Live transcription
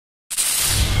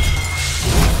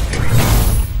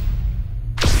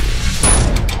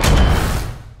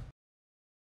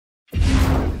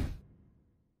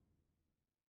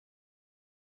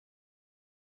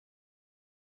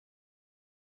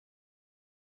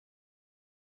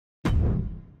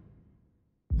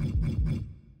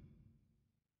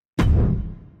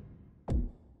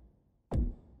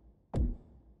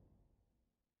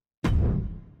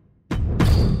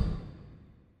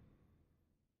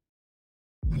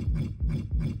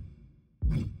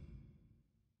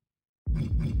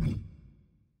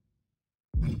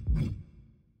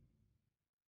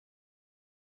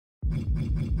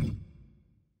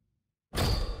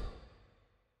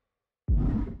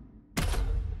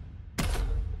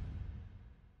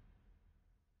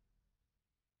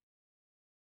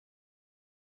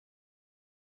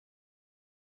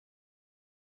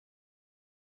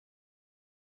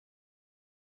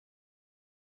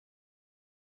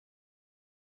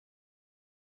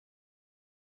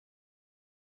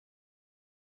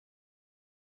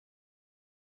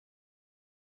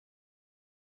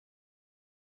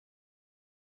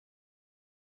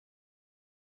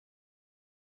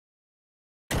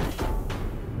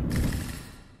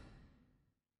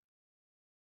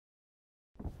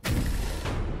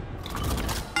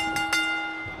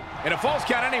In a Falls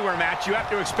Count Anywhere match, you have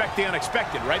to expect the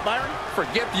unexpected, right, Byron?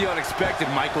 Forget the unexpected,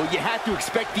 Michael. You have to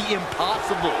expect the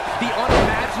impossible, the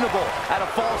unimaginable at a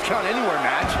Falls Count Anywhere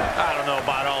match. I don't know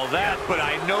about all that, but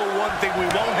I know one thing we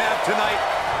won't have tonight: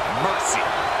 mercy.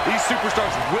 These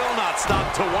superstars will not stop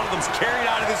till one of them's carried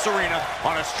out of this arena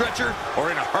on a stretcher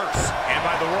or in a hearse. And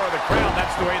by the roar of the crowd,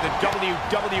 that's the way the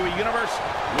WWE Universe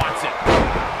wants it.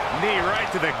 Knee right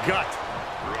to the gut.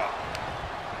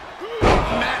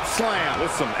 Mat slam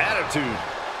with some attitude.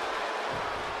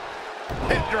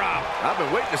 Hip drop. I've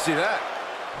been waiting to see that.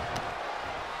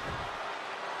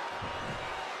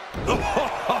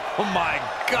 Oh my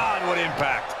God, what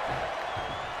impact.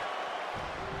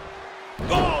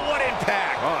 Oh, what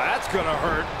impact. Oh, that's gonna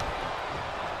hurt.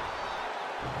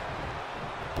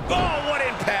 Oh, what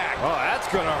impact. Oh, that's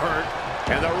gonna hurt.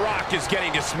 And The Rock is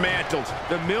getting dismantled.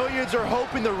 The millions are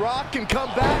hoping The Rock can come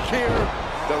back here.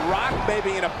 The Rock may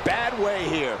be in a bad way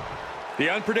here. The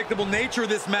unpredictable nature of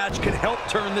this match can help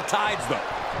turn the tides, though.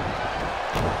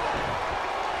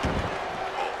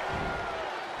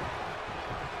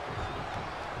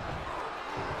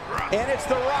 And it's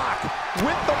The Rock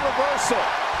with the reversal.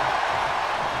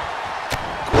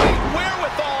 Great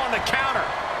wherewithal on the counter.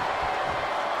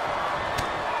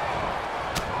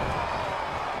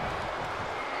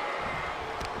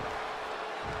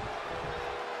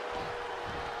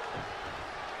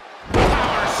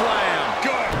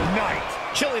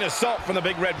 Chilling assault from the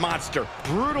Big Red Monster.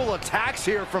 Brutal attacks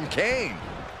here from Kane.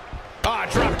 Ah,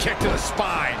 drop kick to the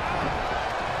spine.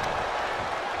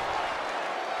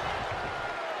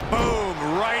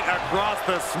 Boom, right across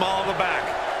the small of the back.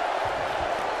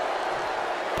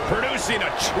 Producing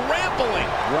a trampling.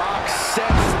 Rock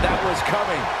sensed that was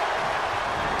coming.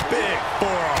 Big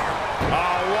forearm.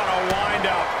 Oh, what a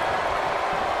wind-up.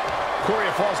 Corey,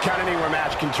 a Falls Count Anywhere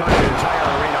match can turn an entire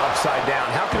arena upside down.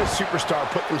 How can a superstar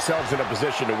put themselves in a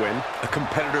position to win? A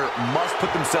competitor must put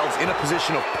themselves in a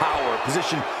position of power, a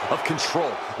position of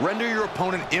control. Render your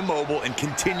opponent immobile and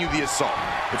continue the assault.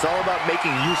 It's all about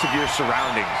making use of your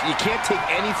surroundings. You can't take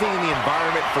anything in the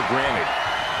environment for granted.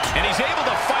 And he's able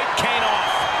to fight Kane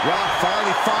off. Rock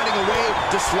finally finding a way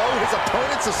to slow his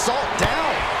opponent's assault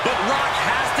down. But Rock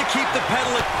has to keep the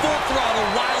pedal at full throttle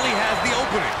while he has the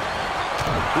opening.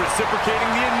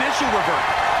 Reciprocating the initial revert.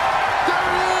 There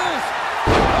it is!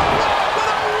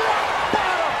 With a rock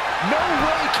bottom! No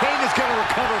way Kane is going to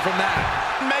recover from that.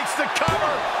 Makes the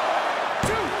cover.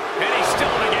 And he's still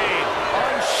in the game.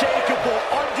 Unshakable,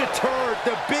 undeterred,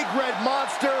 the Big Red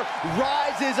Monster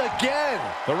rises again.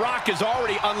 The Rock is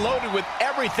already unloaded with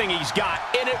everything he's got,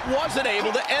 and it wasn't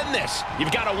able to end this.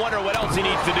 You've got to wonder what else he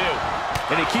needs to do.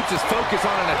 And he keeps his focus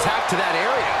on an attack to that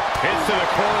area. Hits to the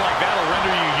core like that will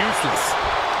render you useless.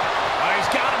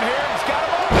 He's got him here. He's got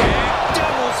him up. And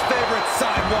Devil's favorite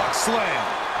sidewalk slam.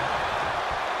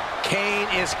 Kane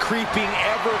is creeping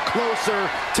ever closer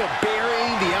to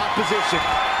burying the opposition.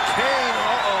 Kane,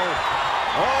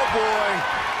 oh boy.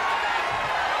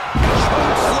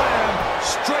 Choke slam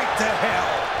straight to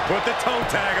hell. Put the toe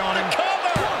tag on him.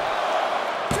 Cover.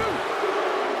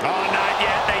 Oh, not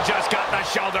yet. They just got the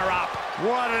shoulder up.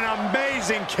 What an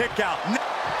amazing kick out.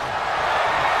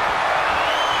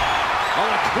 On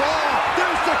a claw.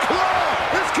 There's the claw.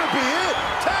 This could be it.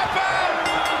 Tap out.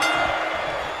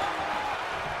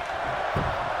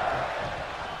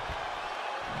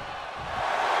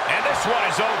 And this one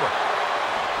is over.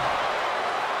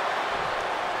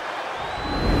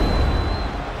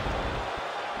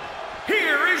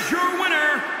 Here is your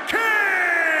winner, Kane!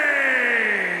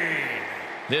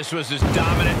 This was as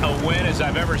dominant a win as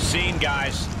I've ever seen,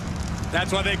 guys.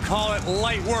 That's why they call it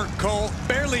light work, Cole.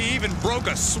 Barely even broke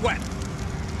a sweat.